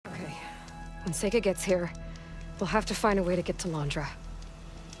When Sega gets here, we'll have to find a way to get to Londra.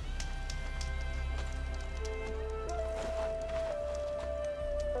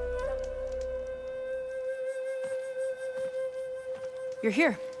 You're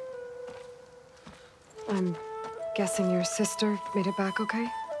here. I'm guessing your sister made it back okay?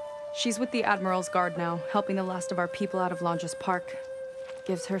 She's with the Admiral's Guard now, helping the last of our people out of Londra's park.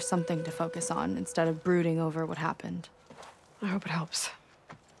 Gives her something to focus on instead of brooding over what happened. I hope it helps.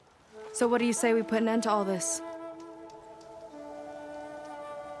 So what do you say we put an end to all this?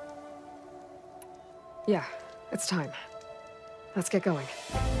 Yeah, it's time. Let's get going.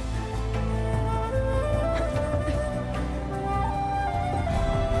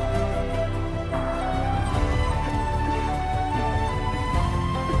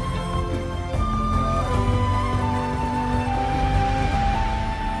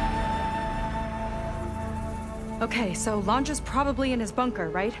 Okay, so Londra's probably in his bunker,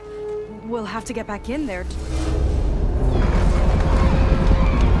 right? We'll have to get back in there.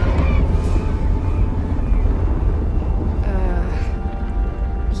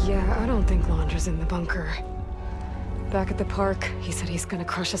 Yeah, I don't think Londra's in the bunker. Back at the park, he said he's gonna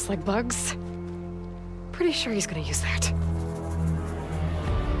crush us like bugs. Pretty sure he's gonna use that.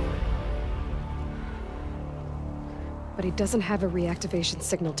 But he doesn't have a reactivation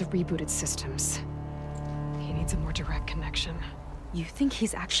signal to reboot its systems. He needs a more direct connection. You think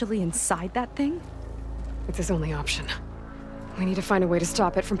he's actually inside that thing? It's his only option. We need to find a way to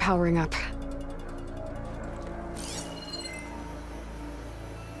stop it from powering up.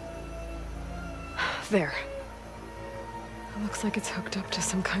 There. It looks like it's hooked up to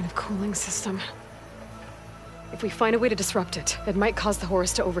some kind of cooling system. If we find a way to disrupt it, it might cause the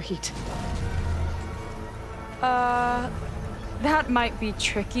Horus to overheat. That might be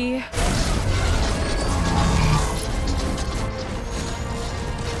tricky.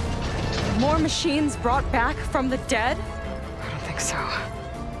 More machines brought back from the dead? I don't think so.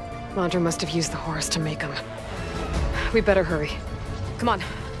 Londra must have used the Horus to make them. We better hurry. Come on.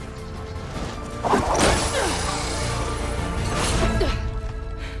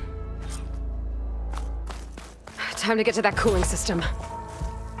 Time to get to that cooling system.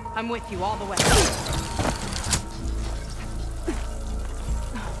 I'm with you all the way.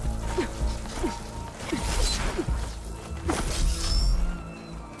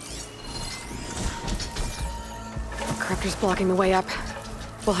 Corruptor's blocking the way up.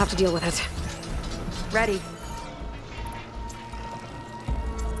 We'll have to deal with it. Ready.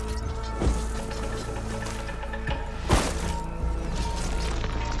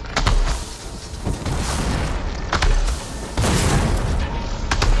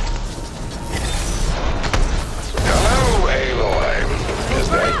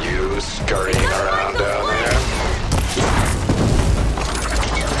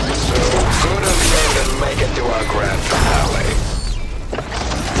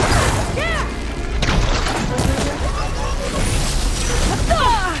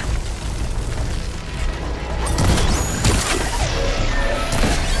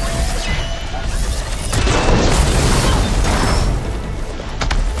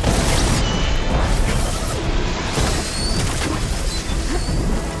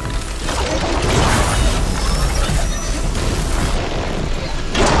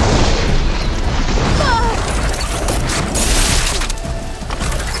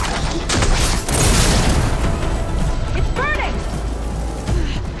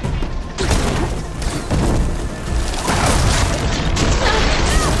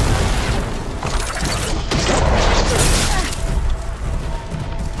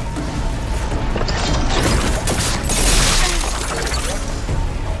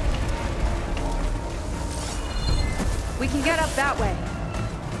 We can get up that way.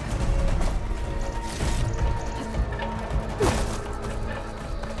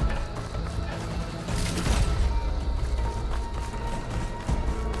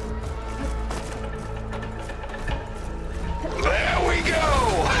 There we go!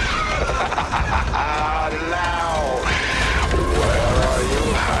 Now, where are you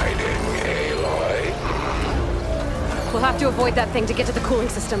hiding, Aloy? We'll have to avoid that thing to get to the cooling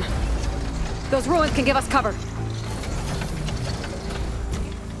system. Those ruins can give us cover.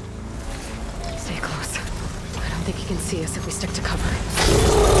 Stay close. I don't think he can see us if we stick to cover.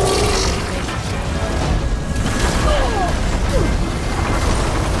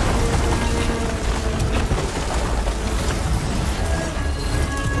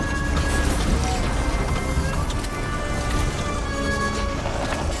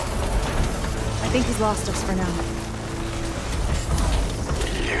 I think he's lost us for now.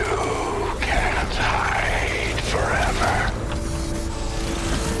 You can't hide forever.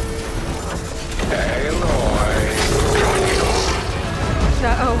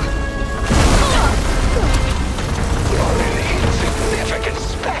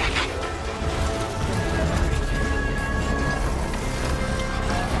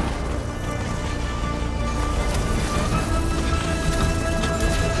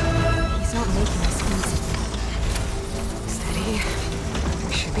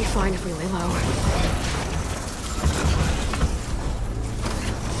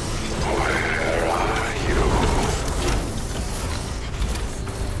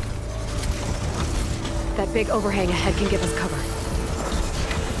 big overhang ahead can give us cover.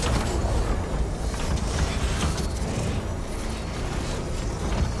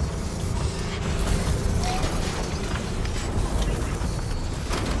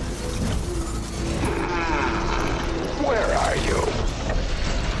 Where are you?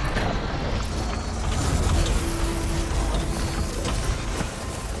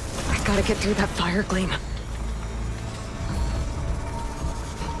 I gotta get through that fire gleam.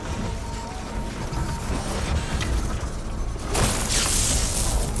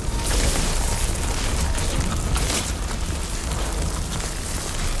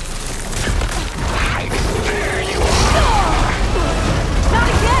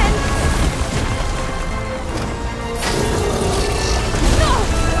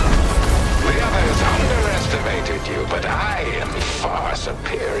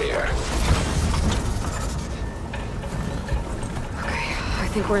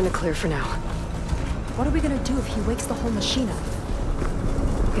 We're in the clear for now. What are we gonna do if he wakes the whole machine up?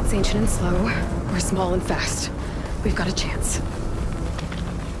 It's ancient and slow. We're small and fast. We've got a chance.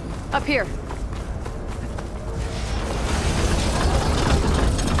 Up here.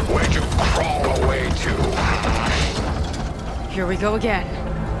 Where'd you crawl away to? Here we go again.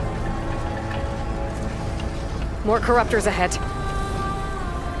 More corruptors ahead.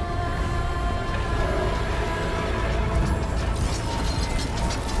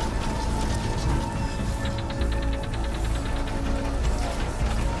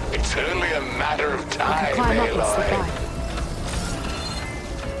 It's only a matter of time, Climb up and slip Aloy. by.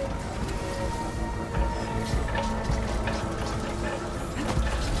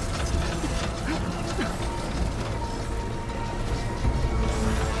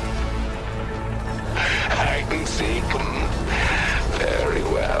 I can seek 'em very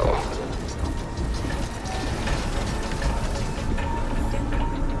well.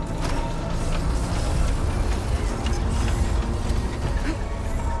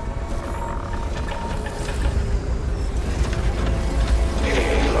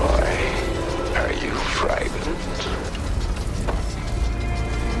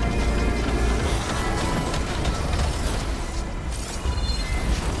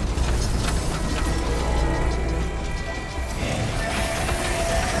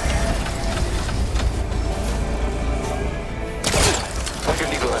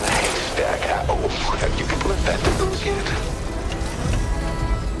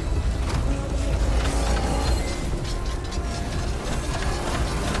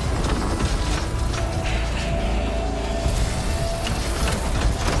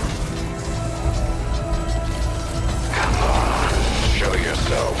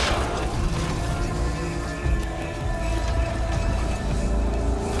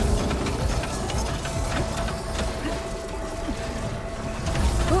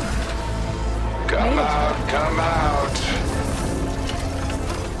 Come out.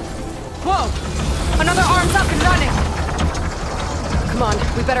 Whoa! Another arm's up and running! Come on,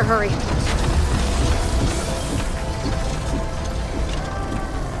 we better hurry.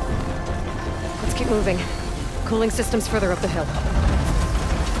 Let's keep moving. Cooling system's further up the hill.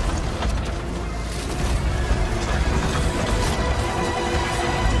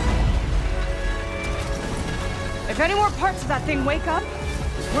 If any more parts of that thing wake up,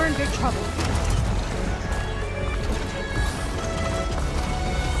 we're in big trouble.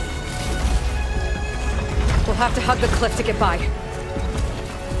 We'll have to hug the cliff to get by.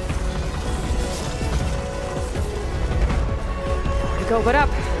 We go, but up.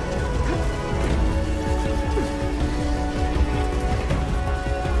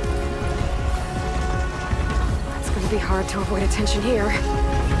 It's gonna be hard to avoid attention here.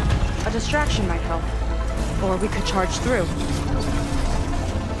 A distraction might help. Or we could charge through.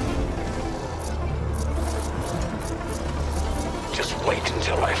 Just wait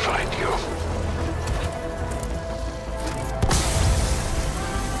until I find you.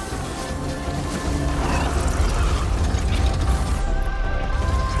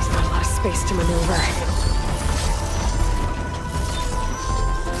 There's not a lot of space to maneuver.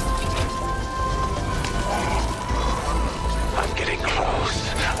 I'm getting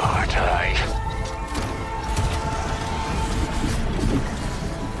close, aren't I?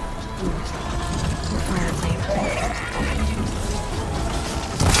 Fire flame.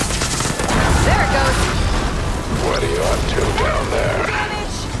 There it goes! What are you up to down there?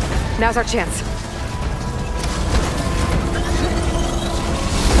 Now's our chance.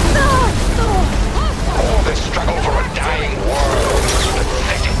 All this struggle for a dying world is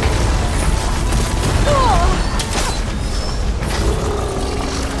pathetic.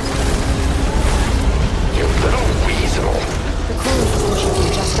 You little weasel. The cooling system should be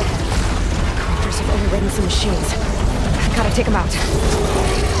just ahead. The corruptors have overridden some machines. Gotta take them out.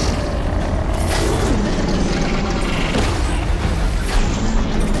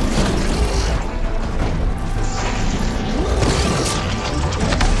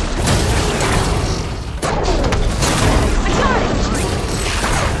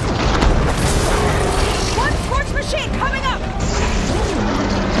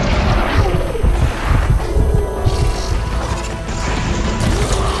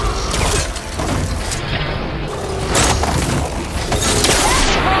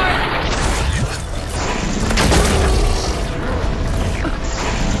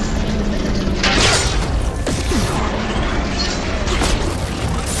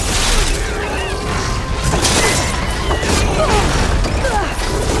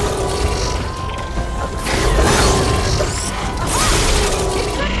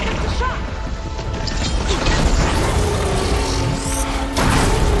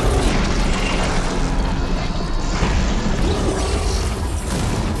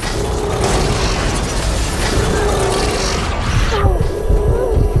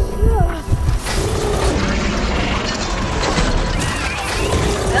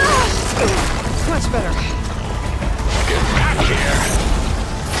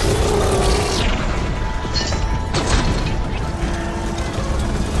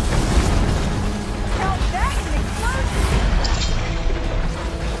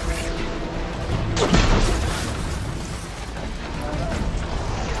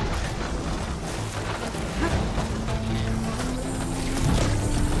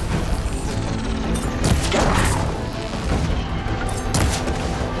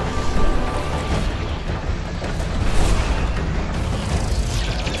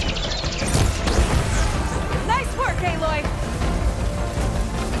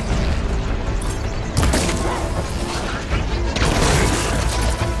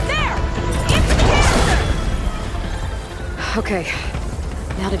 Okay,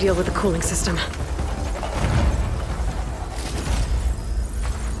 now to deal with the cooling system.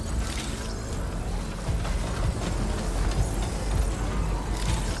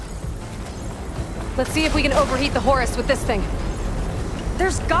 Let's see if we can overheat the Horus with this thing.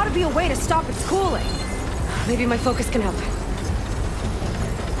 There's gotta be a way to stop its cooling. Maybe my focus can help.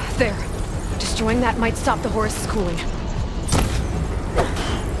 There. Destroying that might stop the Horus's cooling.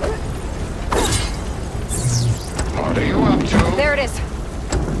 What are you up to? There it is.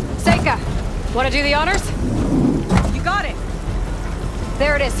 Seika, wanna do the honors? You got it.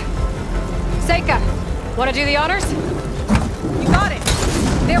 There it is. Seika, wanna do the honors? You got it.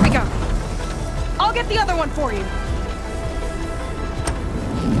 There we go. I'll get the other one for you.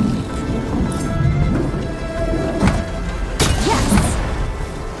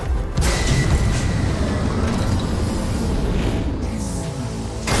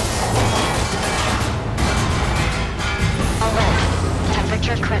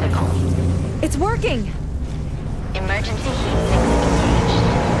 Critical. It's working! Emergency heat engaged.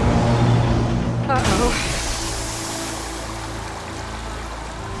 Uh-oh.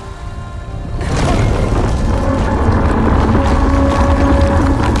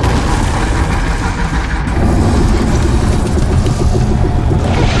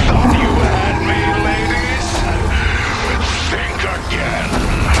 Thought you had me, ladies? Think again.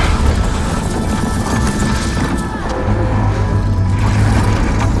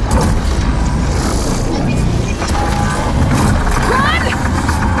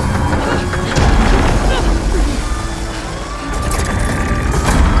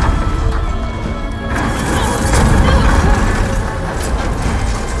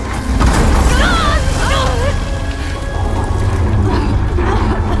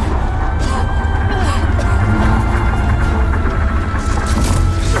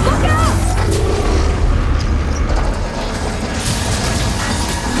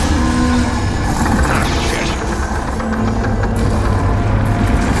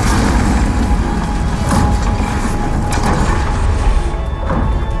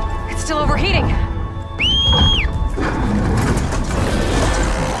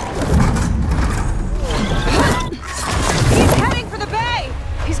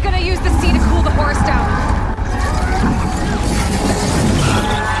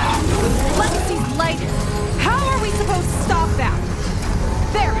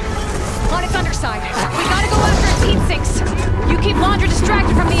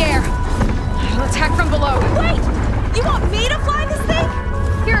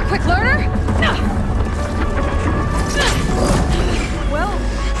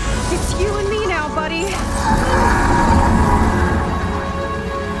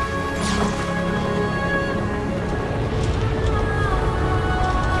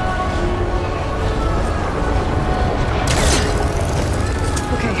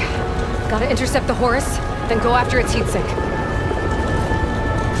 horse, then go after its heatsink.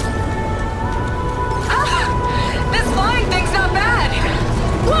 This flying thing's not bad!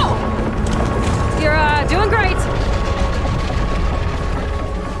 Whoa! You're, doing great.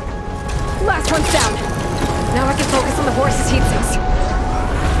 Last one's down. Now I can focus on the horse's heatsinks.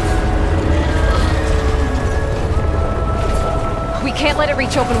 We can't let it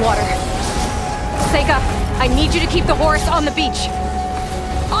reach open water. Seika, I need you to keep the horse on the beach.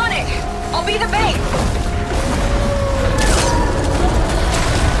 On it! I'll be the bait!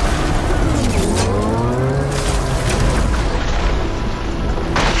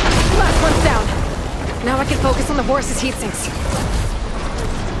 Last one's down. Now I can focus on the horse's heatsinks.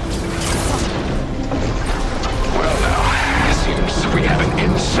 Well now, seems we have an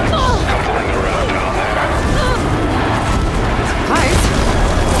insect scuffling around down there. Surprise.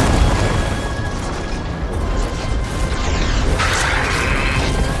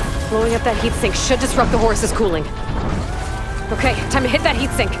 Blowing up that heatsink should disrupt the horse's cooling. Okay, time to hit that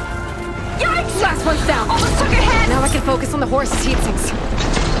heatsink. Yikes! Last one's down. Almost took a hit! Now I can focus on the horse's heatsinks.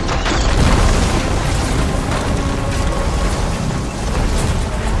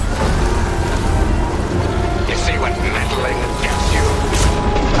 You see what meddling gets you?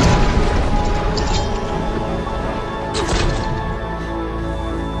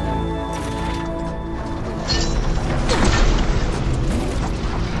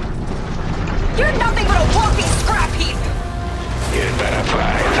 You're nothing but a walking scrap heap! You'd better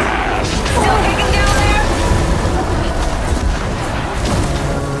fly fast. Still kicking down there?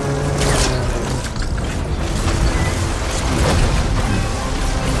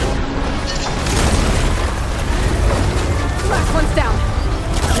 Last one's down.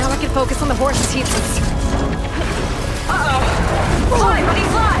 Now I can focus on the horse's heatsinks. Uh-oh! Fly, buddy,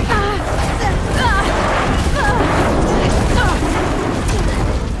 fly!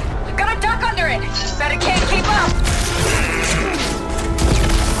 Gotta duck under it! Bet it can't keep up!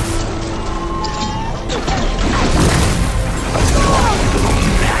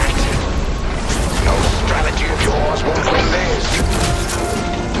 No strategy of yours won't win this.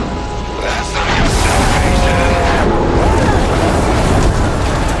 That's not your salvation.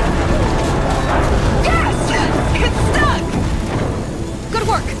 Yes! It's stuck! Good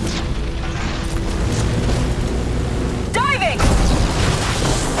work. Diving!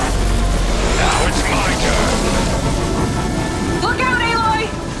 Now it's my turn. Look out, Aloy!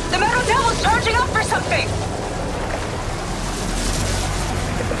 The Metal Devil's charging up for something!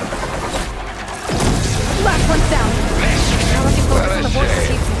 Last one's down. Now I can focus on the Well, horse's I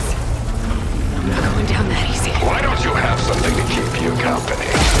say. heatsinks. I'm not going down that easy. Why don't you have something to keep you company?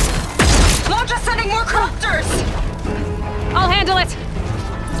 I'm just sending more crafters! I'll handle it.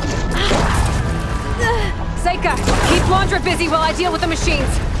 Seika, keep Laundra busy while I deal with the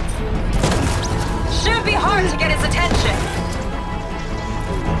machines. Shouldn't be hard to get his attention.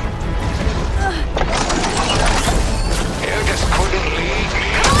 You just couldn't leave me.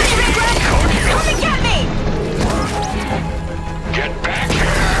 Come on, Big Red! Could you? Come and get me! Get back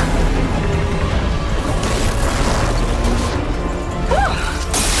here. Whew.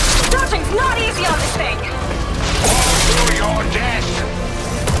 Dodging's not easy on this thing! Fall through your death.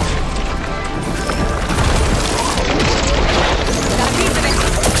 Got a piece of it.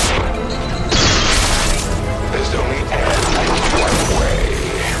 There's only one way.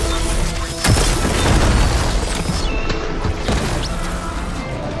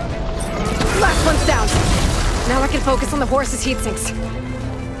 Last one's down. Now I can focus on the horse's heatsinks.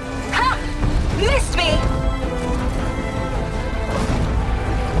 Ha! Missed me!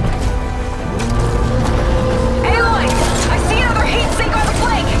 Aloy! I see another heat sink on the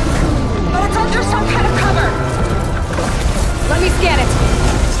flank! But it's under some kind of cover! Let me scan it.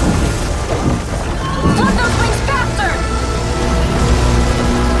 Flood those things faster!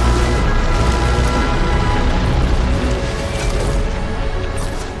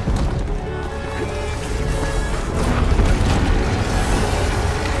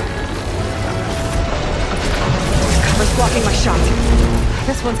 Cover's blocking my shot.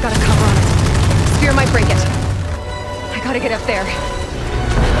 This one's got a cover on it. Spear might break it. I gotta get up there.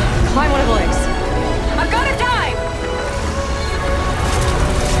 Climb one of the legs. I've got to dive!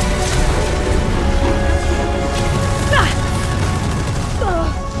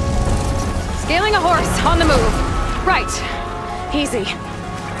 Scaling a horse, on the move. Right. Easy.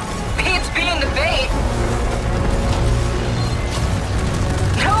 It's being the bait!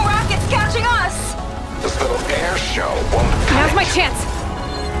 No rockets catching us! This little air show won't. Now's my chance.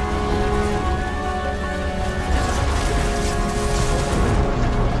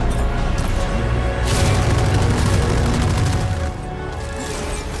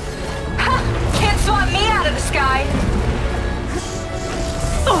 Ha! Can't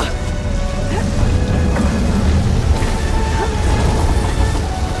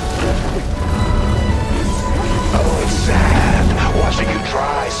Oh, it's sad watching you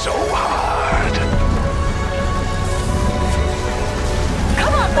try so hard.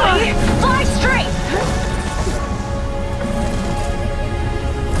 Come on, buddy! Fly straight!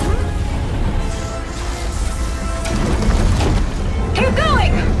 Keep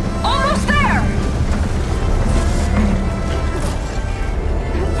going! Almost there!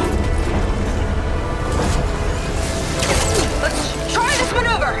 Let's try this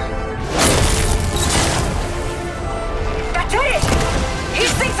maneuver! That did it!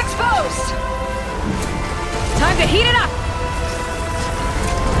 Heat sink's exposed! Time to heat it up!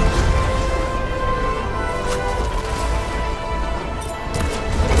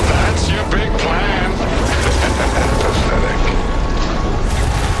 That's your big plan. Pathetic.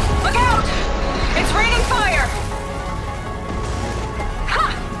 Look out! It's raining fire! Ha!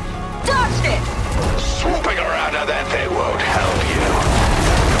 Dodged it! Swooping around on that thing won't help you.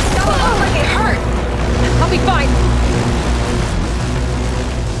 That will look like it hurt! I'll be fine!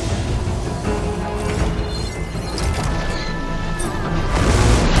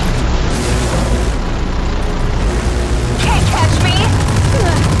 Can't catch me!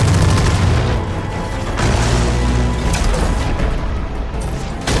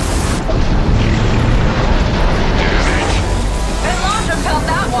 And Laundra felt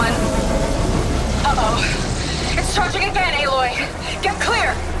that one. Uh-oh. It's charging again, Aloy. Get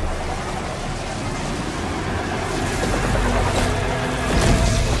clear!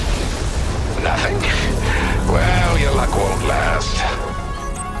 Nothing. Well, your luck won't last.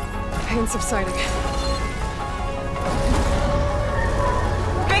 Pain subsiding.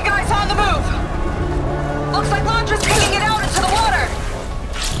 Big guy's on the move! Looks like Laundra's taking it out into the water!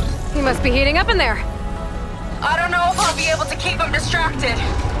 He must be heating up in there. I don't know if I'll be able to keep him distracted.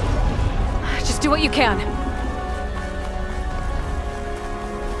 Just do what you can.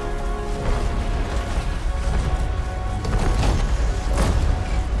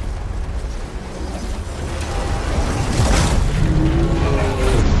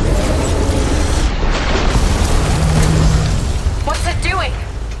 What's it doing?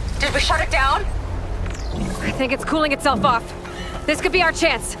 Did we shut it down? I think it's cooling itself off. This could be our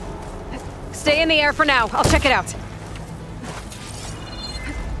chance. Stay in the air for now. I'll check it out.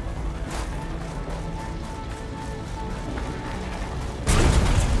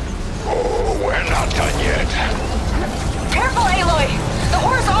 Oh, we're not done yet. Careful, Aloy! The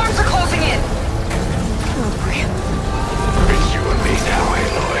horse arms are closing in! Oh boy. It's you and me now,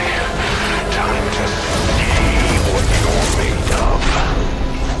 Aloy. Time to see what you're made of.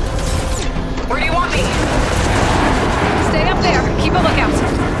 Where do you want me? Stay up there. Keep a lookout.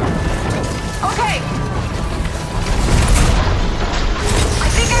 Okay!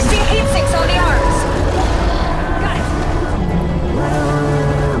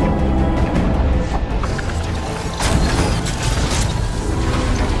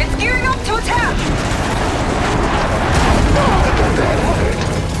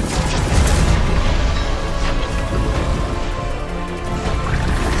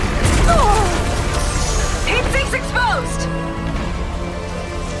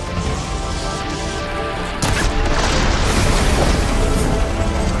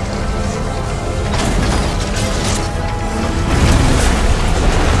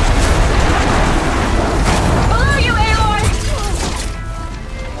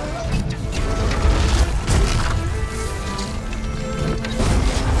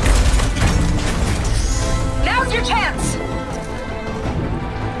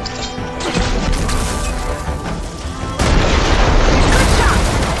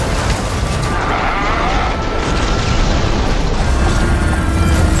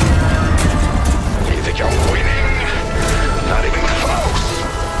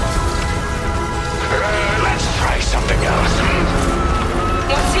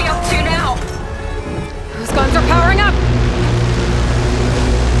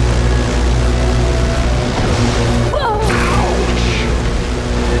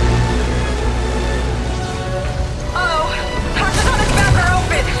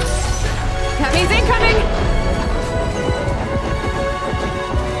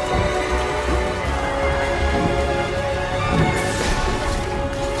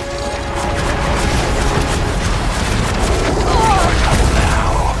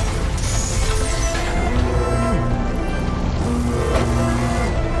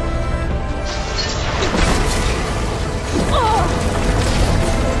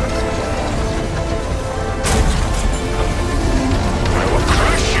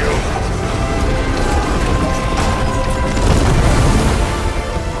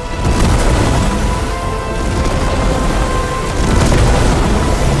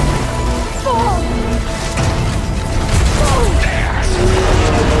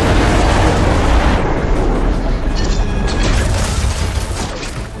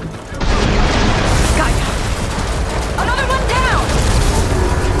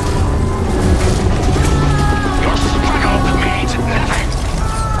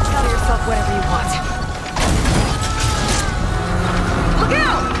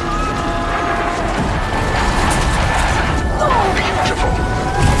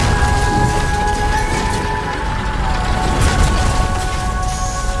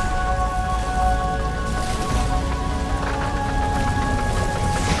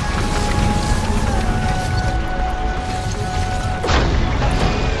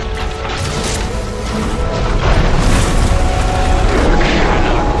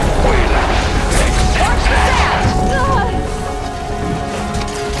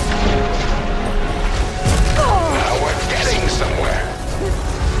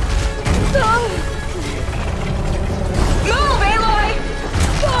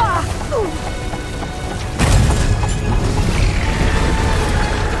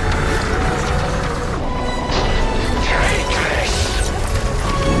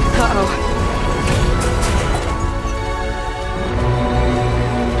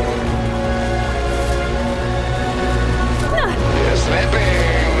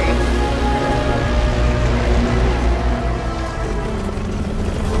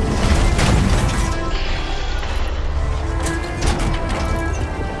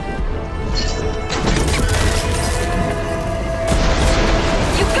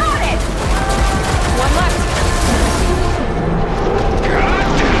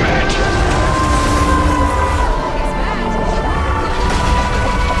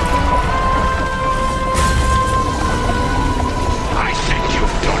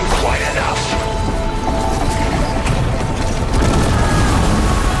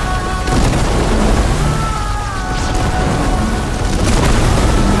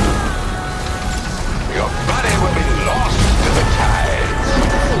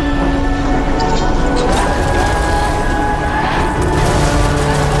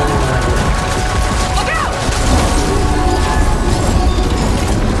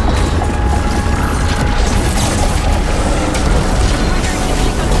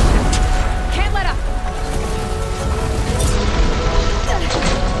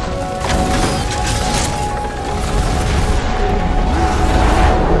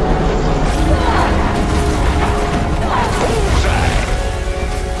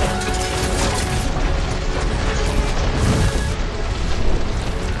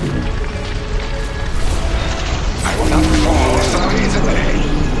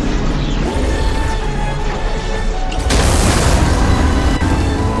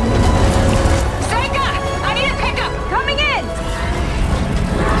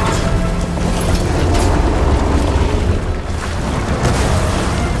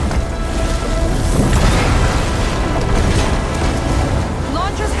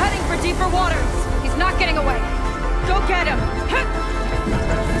 deeper waters! He's not getting away! Go get him!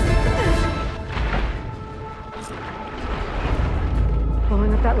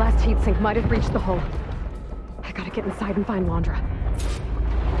 Blowing up that last heat sink might have breached the hull. I gotta get inside and find Londra.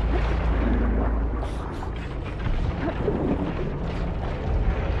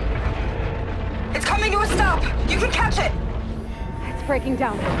 It's coming to a stop! You can catch it! It's breaking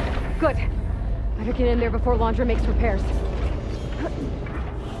down. Good. Better get in there before Londra makes repairs.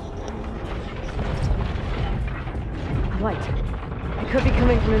 A light. It could be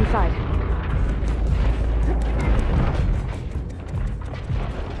coming from inside.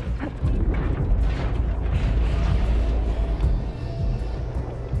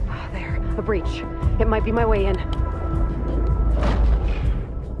 There, a breach. It might be my way in.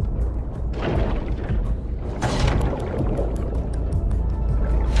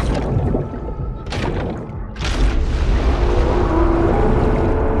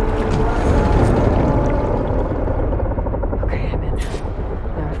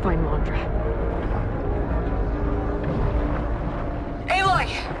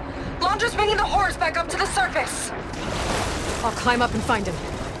 I'll climb up and find him.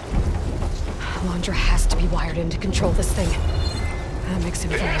 Londra has to be wired in to control this thing. That makes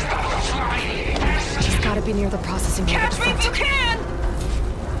him vulnerable. She's gotta be near the processing unit. Catch me if you can!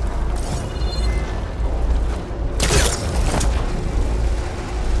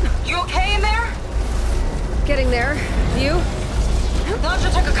 You okay in there? Getting there. You?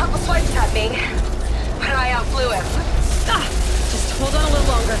 Londra took a couple swipes at me, but I outflew him. Just hold on a little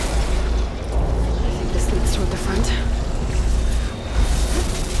longer. I think this leads toward the front.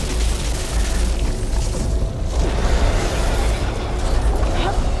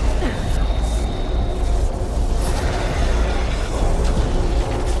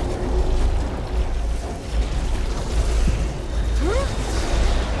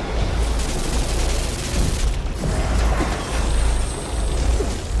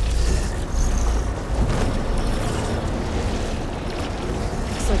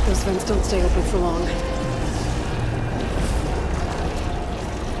 Those vents don't stay open for long.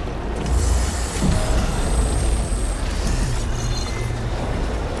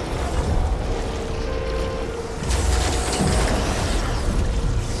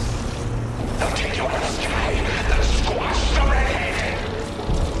 They'll take you out of the sky. They'll squash the redhead.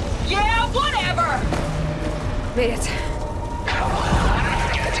 Yeah, whatever! Made it. Come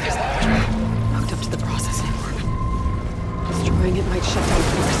on, get it together. Hooked up to the processing network. Destroying it might shut down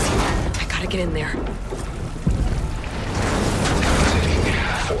force. I gotta get in there.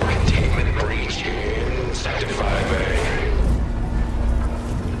 For containment breach in Sector 5A.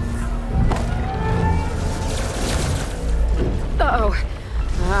 Uh-oh.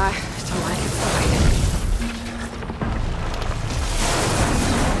 Don't like it.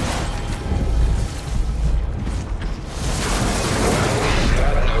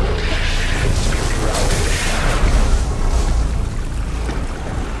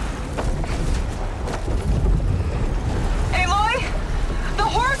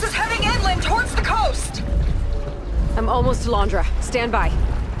 I'm almost to Londra. Stand by.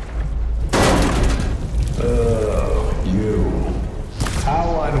 You.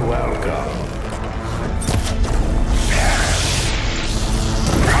 How unwelcome.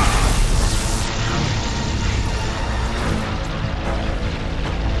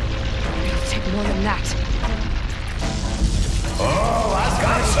 It'll take more than that. Oh, I've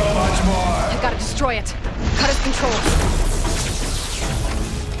got so much more. I gotta destroy it. Cut his controls.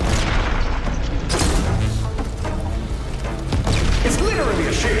 It's literally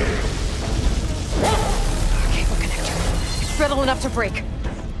a shield. Cable connector. It's brittle enough to break.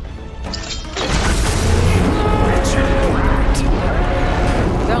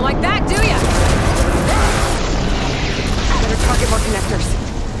 Don't like that, do ya? Better target more connectors.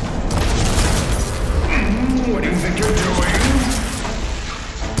 What do you think you're doing?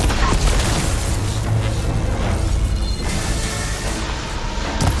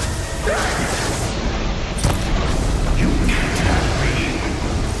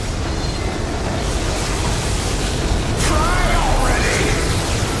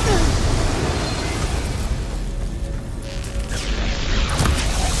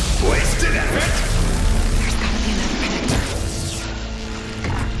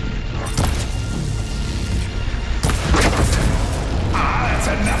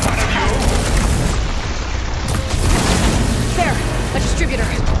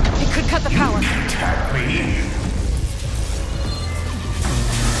 Cut the power. Attack me.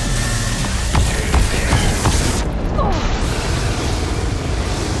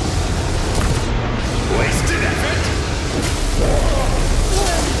 Wasted effort.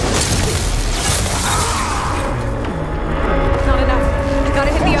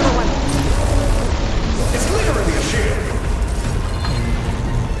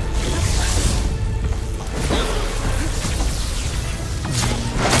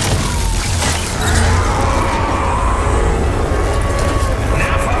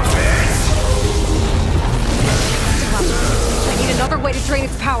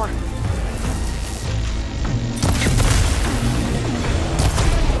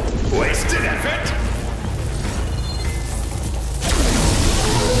 concerted effort.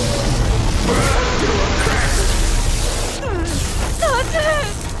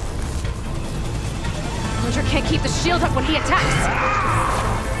 Roger can't keep the shield up when he attacks.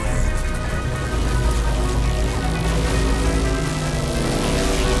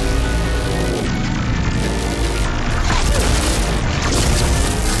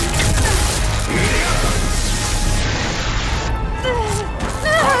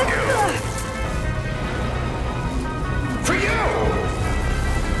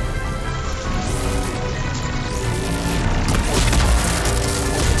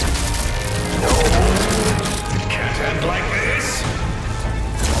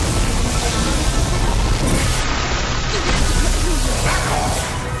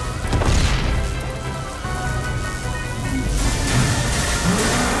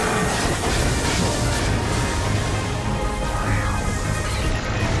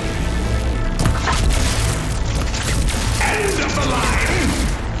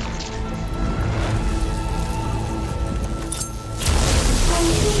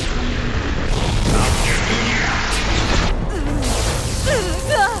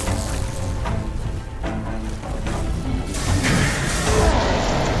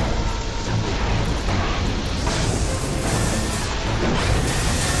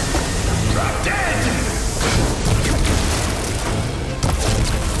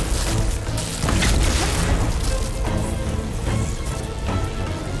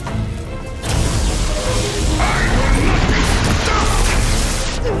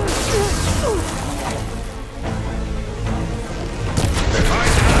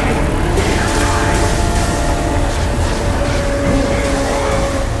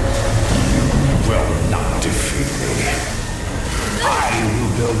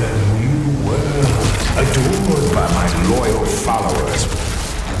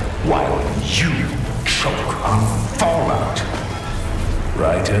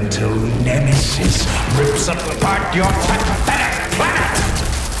 Right until Nemesis rips apart your pathetic planet!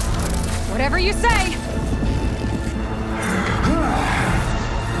 Whatever you say!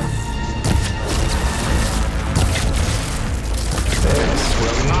 This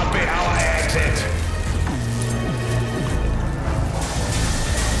will not be how I exit!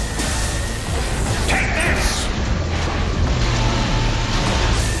 Take this!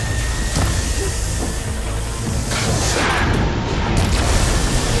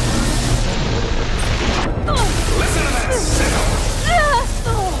 Listen to that signal!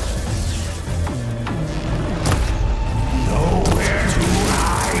 Nowhere to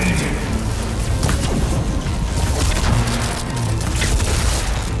hide!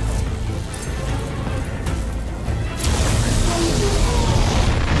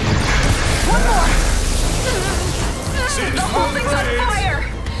 One more! The whole thing's on fire!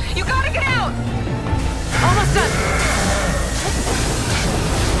 You gotta get out! Almost done!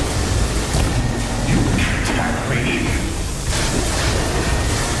 You can't have me!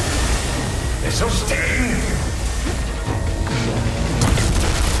 This'll sting!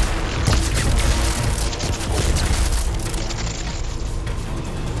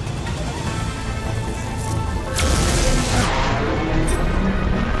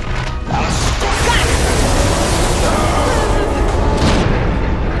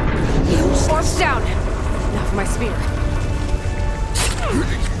 Orb's down! Now for my spear.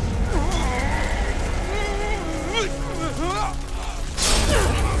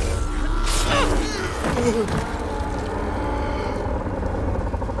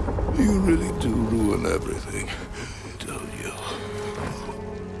 You really do ruin everything, don't you?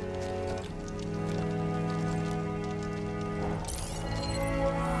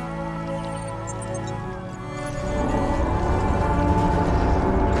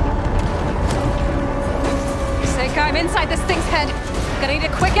 Think I'm inside this thing's head. Gonna need a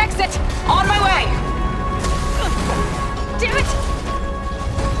quick exit. On my way! Damn it!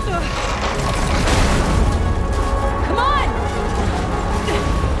 Come on!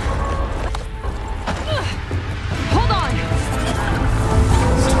 Hold on!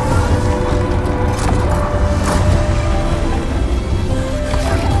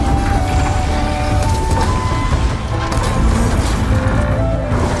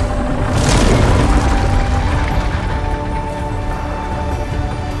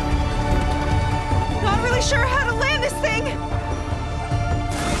 Not really sure how to land this thing!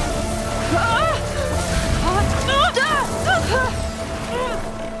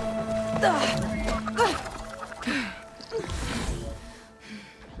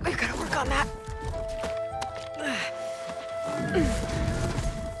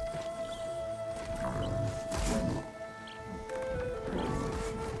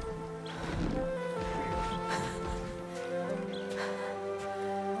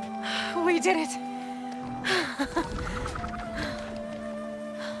 did it!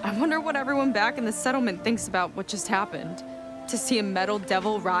 I wonder what everyone back in the settlement thinks about what just happened. To see a metal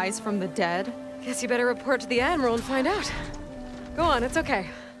devil rise from the dead? Guess you better report to the Admiral and find out. Go on, it's okay.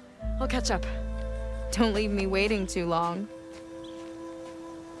 I'll catch up. Don't leave me waiting too long.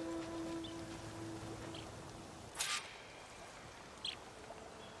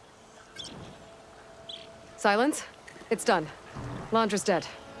 Silence? It's done. Londra's dead.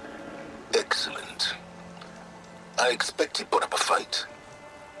 Excellent. I expect he put up a fight.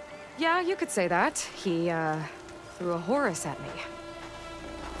 Yeah, you could say that. He, threw a Horus at me.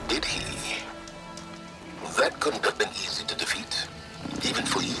 Did he? That couldn't have been easy to defeat, even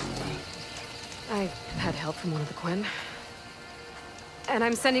for you. I had help from one of the Quen. And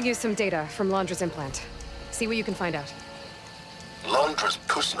I'm sending you some data from Londra's implant. See what you can find out. Londra's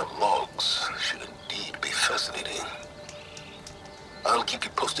personal logs should indeed be fascinating. I'll keep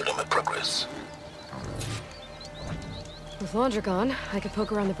you posted on my progress. With Londra gone, I could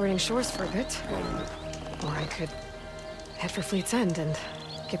poke around the burning shores for a bit. Or I could head for Fleet's End and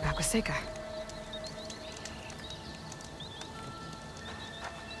get back with Seika.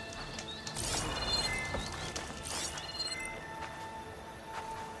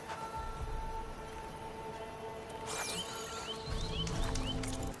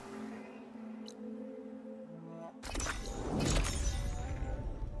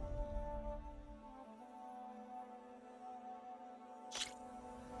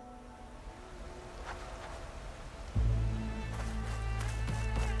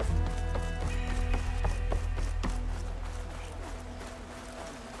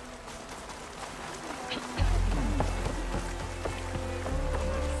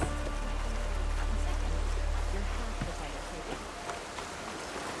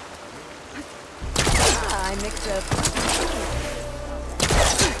 I mixed up.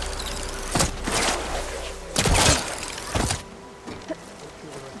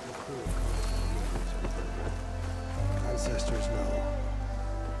 Ancestors know.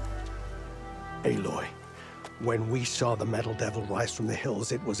 Aloy, when we saw the metal devil rise from the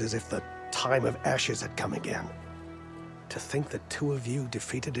hills, it was as if the time of ashes had come again. To think the two of you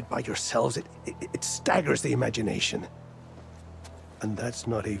defeated it by yourselves, it staggers the imagination. And that's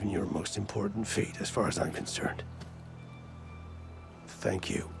not even your most important feat, as far as I'm concerned. Thank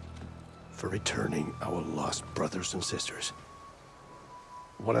you for returning our lost brothers and sisters.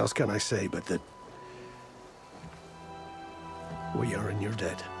 What else can I say but that we are in your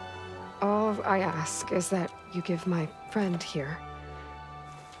debt? All I ask is that you give my friend here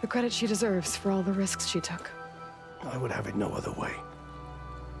the credit she deserves for all the risks she took. I would have it no other way.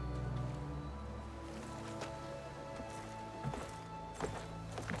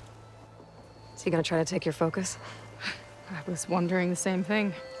 Is he gonna try to take your focus? I was wondering the same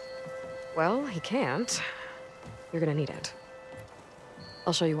thing. Well, he can't. You're gonna need it.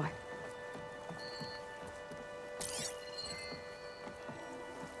 I'll show you why.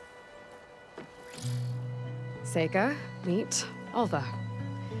 Seika, meet Alva.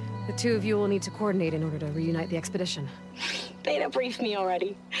 The two of you will need to coordinate in order to reunite the expedition. Beta briefed me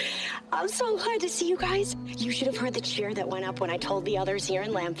already. I'm so glad to see you guys. You should have heard the cheer that went up when I told the others here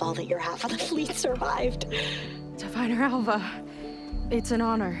in Landfall that your half of the fleet survived. To find her Alva, it's an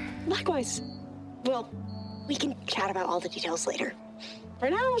honor. Likewise. Well, we can chat about all the details later. For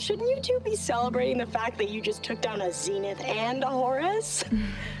now, shouldn't you two be celebrating the fact that you just took down a Zenith and a Horus?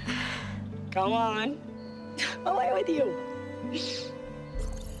 Come on. Away with you.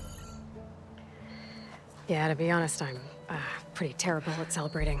 Yeah, to be honest, I'm pretty terrible at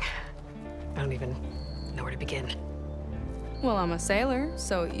celebrating. I don't even know where to begin. Well, I'm a sailor,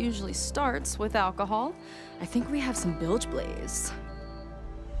 so it usually starts with alcohol. I think we have some bilge blaze.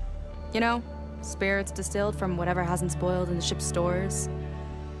 You know, spirits distilled from whatever hasn't spoiled in the ship's stores.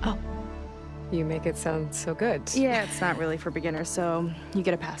 Oh. You make it sound so good. Yeah, it's not really for beginners, so you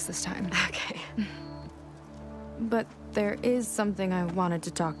get a pass this time. Okay. But there is something I wanted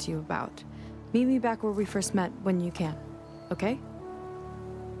to talk to you about. Meet me back where we first met when you can, okay?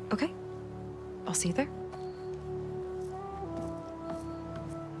 Okay. I'll see you there.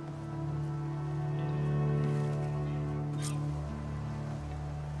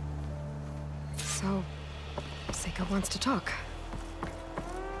 So, Seika wants to talk.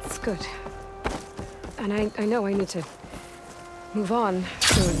 It's good. And I know I need to move on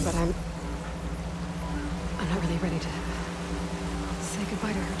soon, but I'm not really ready to say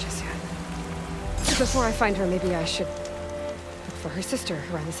goodbye to her just yet. Before I find her, maybe I should look for her sister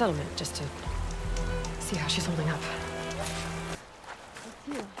around the settlement, just to see how she's holding up.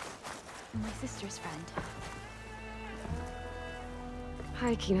 It's you. My sister's friend.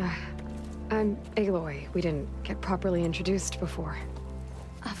 Hi, Kina. I'm Aloy. We didn't get properly introduced before.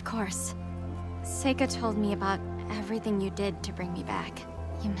 Of course. Seika told me about everything you did to bring me back.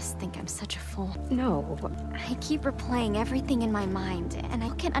 You must think I'm such a fool. No. I keep replaying everything in my mind, and I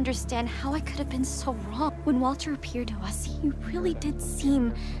can't understand how I could have been so wrong. When Walter appeared to us, he really did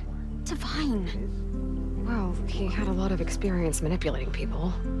seem divine. Well, he had a lot of experience manipulating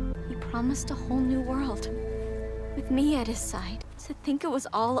people. He promised a whole new world, with me at his side. To think it was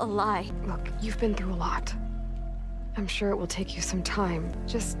all a lie. Look, you've been through a lot. I'm sure it will take you some time.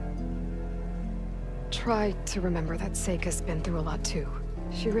 Just try to remember that Seika's been through a lot too.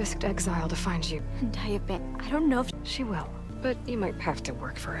 She risked exile to find you. And I don't know if She will, but you might have to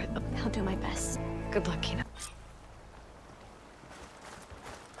work for it. I'll do my best. Good luck, Kina.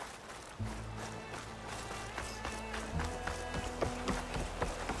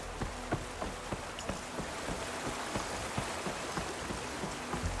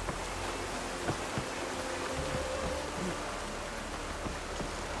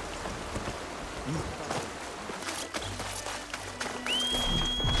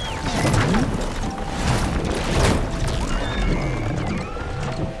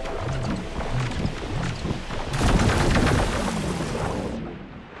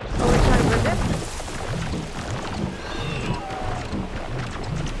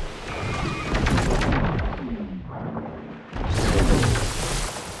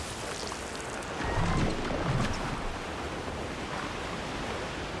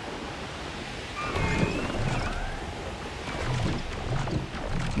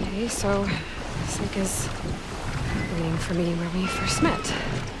 Okay, so Seika's waiting for me where we first met.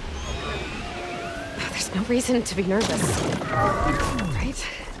 There's no reason to be nervous, right?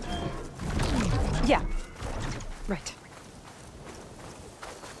 Yeah, right.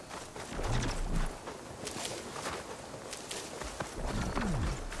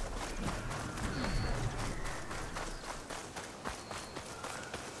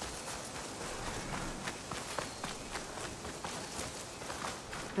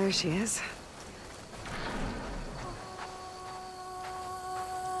 There she is.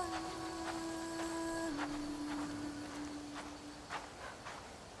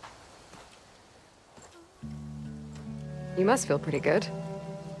 You must feel pretty good.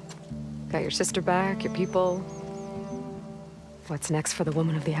 Got your sister back, your people. What's next for the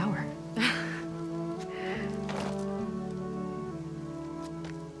woman of the hour?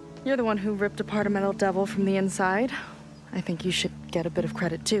 You're the one who ripped apart a metal devil from the inside. I think you should get a bit of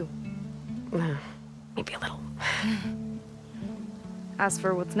credit, too. Maybe a little. As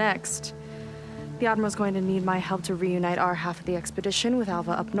for what's next, the Admiral's going to need my help to reunite our half of the expedition with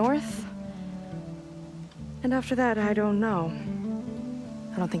Alva up north. And after that, I don't know.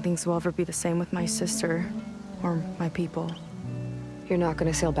 I don't think things will ever be the same with my sister, or my people. You're not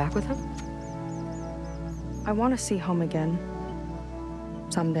gonna sail back with him? I want to see home again.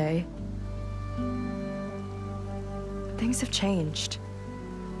 Someday. But things have changed.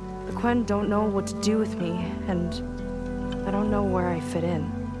 The Quen don't know what to do with me, and I don't know where I fit in.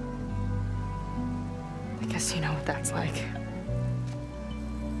 I guess you know what that's like.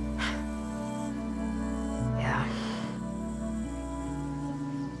 Yeah.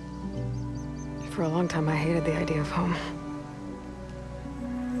 For a long time, I hated the idea of home.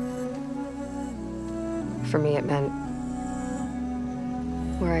 For me, it meant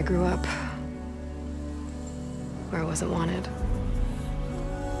where I grew up, where I wasn't wanted.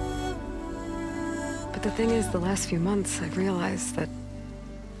 But the thing is, the last few months, I've realized that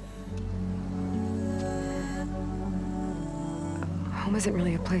home isn't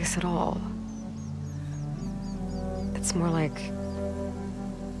really a place at all. It's more like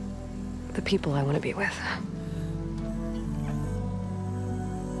the people I want to be with.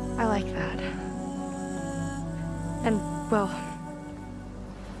 I like that. And, well,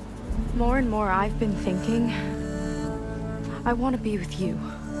 more and more I've been thinking, I want to be with you.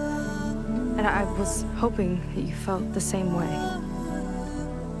 And I was hoping that you felt the same way.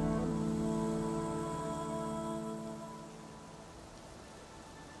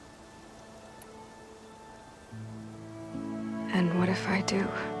 And what if I do?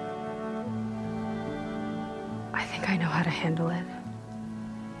 I think I know how to handle it.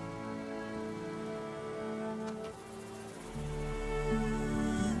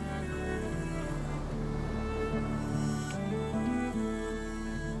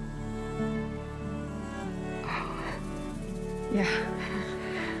 Yeah.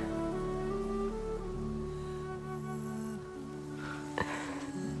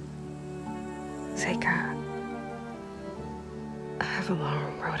 Seika, I have a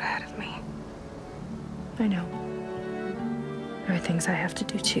long road ahead of me. I know. There are things I have to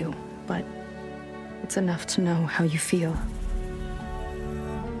do too, but It's enough to know how you feel.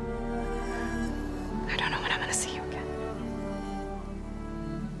 I don't know when I'm gonna see you again.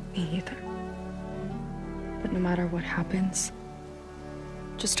 Me either. But no matter what happens,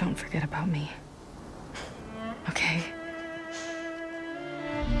 just don't forget about me. Okay?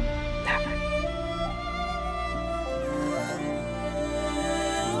 Never.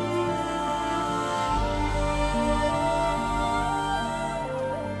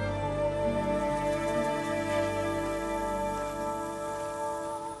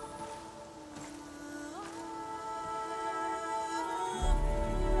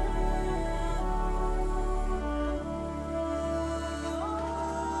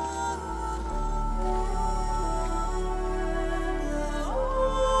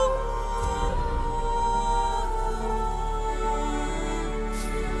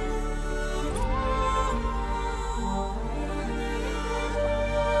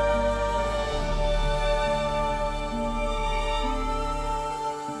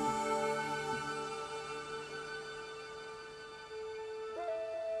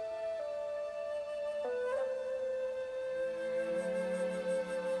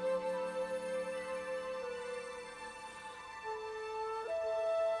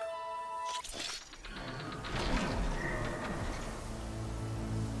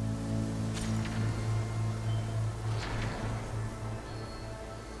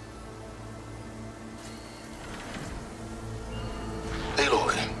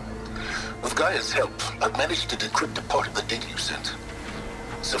 With Gaia's help, I've managed to decrypt a part of the data you sent.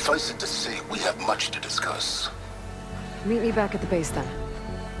 Suffice it to say, we have much to discuss. Meet me back at the base then.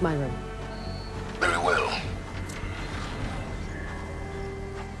 My room. Very well.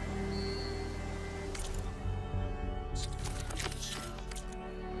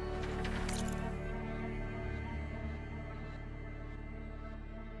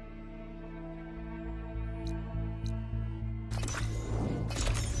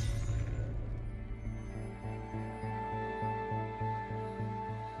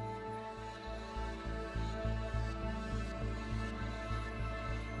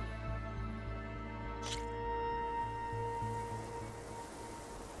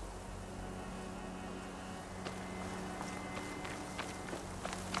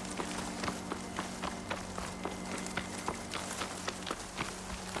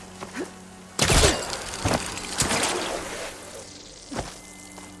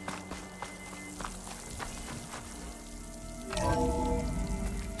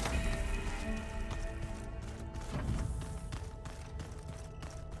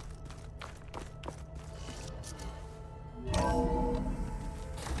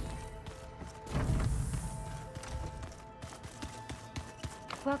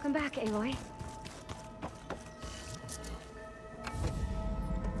 Welcome back, Aloy.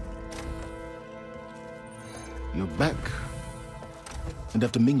 You're back. And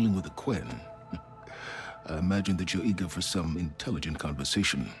after mingling with the Quen, I imagine that you're eager for some intelligent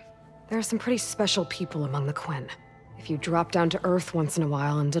conversation. There are some pretty special people among the Quen. If you dropped down to Earth once in a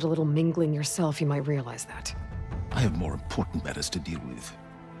while and did a little mingling yourself, you might realize that. I have more important matters to deal with.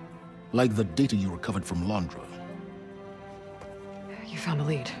 Like the data you recovered from Londra. You found a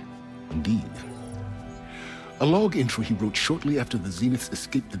lead. Indeed. A log entry he wrote shortly after the Zeniths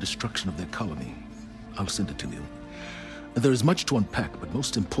escaped the destruction of their colony. I'll send it to you. There is much to unpack, but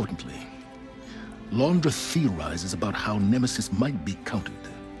most importantly, Londra theorizes about how Nemesis might be countered.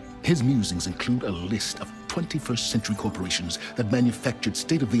 His musings include a list of 21st century corporations that manufactured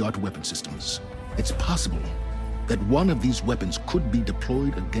state-of-the-art weapon systems. It's possible that one of these weapons could be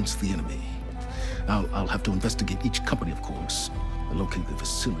deployed against the enemy. I'll have to investigate each company, of course. Locate their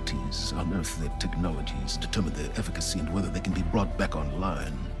facilities, unearth their technologies, determine their efficacy and whether they can be brought back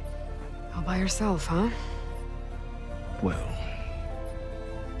online. All by yourself, huh? Well...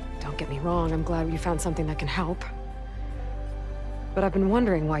 Don't get me wrong, I'm glad you found something that can help. But I've been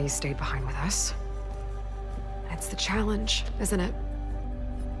wondering why you stayed behind with us. It's the challenge, isn't it?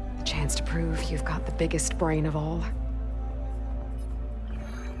 The chance to prove you've got the biggest brain of all.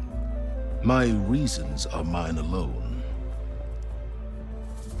 My reasons are mine alone.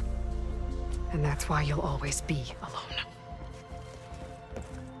 And that's why you'll always be alone.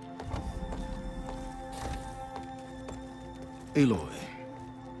 Aloy,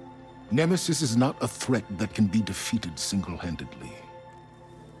 Nemesis is not a threat that can be defeated single-handedly.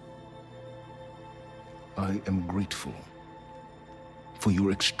 I am grateful for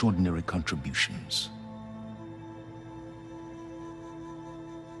your extraordinary contributions.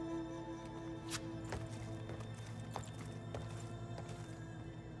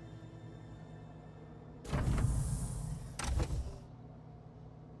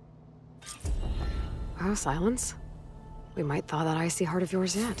 Well, Silence. We might thaw that icy heart of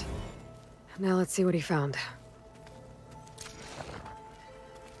yours yet. Now let's see what he found.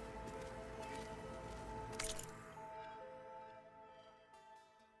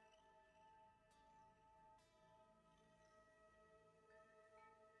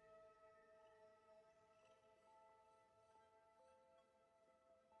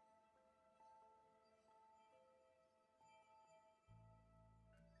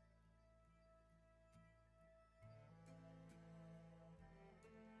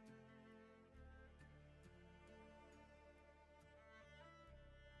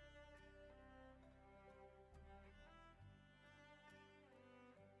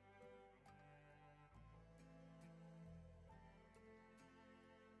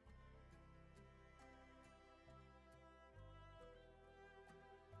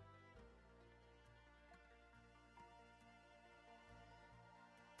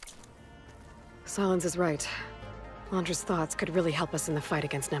 Silence is right. Londra's thoughts could really help us in the fight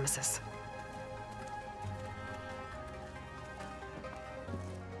against Nemesis.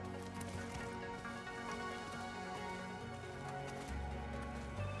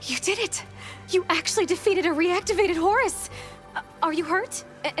 You did it! You actually defeated a reactivated Horus! Are you hurt?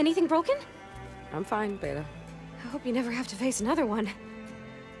 Anything broken? I'm fine, Beta. I hope you never have to face another one.